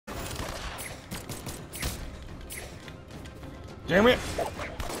Damn it!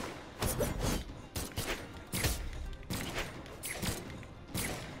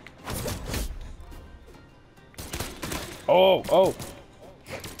 Oh, oh.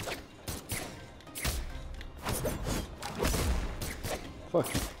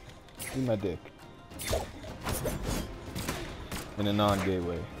 Fuck you. Eat my dick. In a non-gay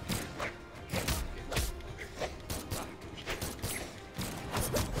way.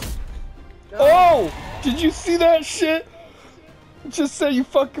 Oh! Did you see that shit? Just say you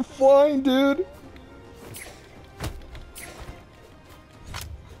fucking flying, dude.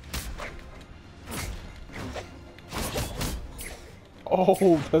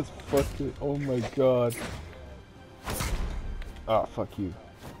 Oh, that's fucking. Oh my god. Ah, fuck you.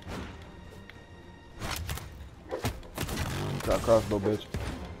 Got crossbow, bitch.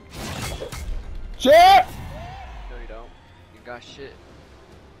 Shit! No, you don't. You got shit.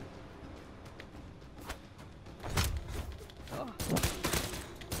 Oh.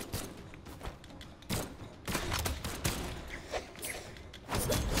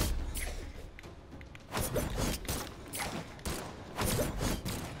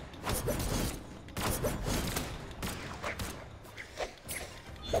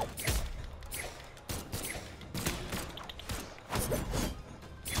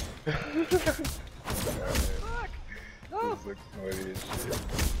 This looks funny as shit.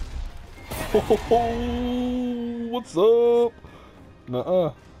 Oh, what's up?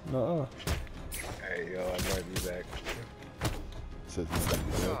 Nuh-uh. Nuh-uh. Hey, yo, I might be back. Says he's gonna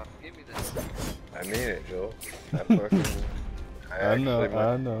be Oh, give me this. I mean it, Joel. I fucking... I know, actually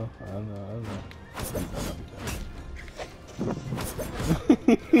I might- know.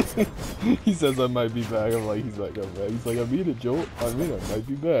 He says I might be back. I'm like, he's not coming back. He's like, I mean it, Joel. I mean I might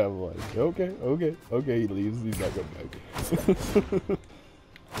be back. I'm like, okay, okay, okay. He leaves. He's not coming back.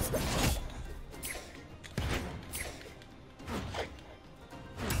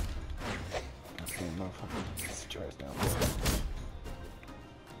 Damn, motherfucker. This trash down.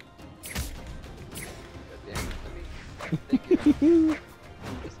 God damn it, let me think it.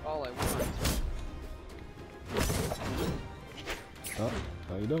 That's all I want. Oh,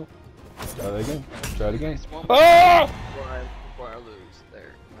 no, you don't. Try that again. Try it again. Just one Ah! before I lose.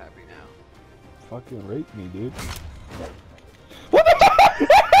 There, I'm happy now. Fucking rape me, dude.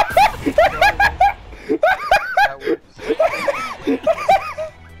 That works.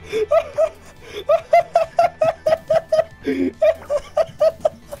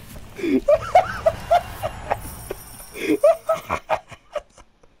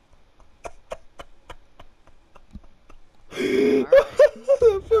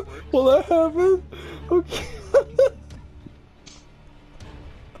 Well, that happened. Okay.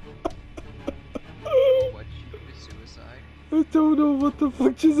 What, you commit suicide? I don't know what the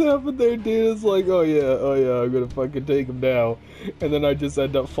fuck just happened there, dude. It's like, oh yeah, I'm gonna fucking take him down. And then I just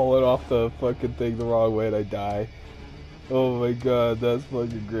end up falling off the fucking thing the wrong way and I die. Oh my god, that's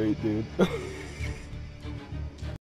fucking great, dude.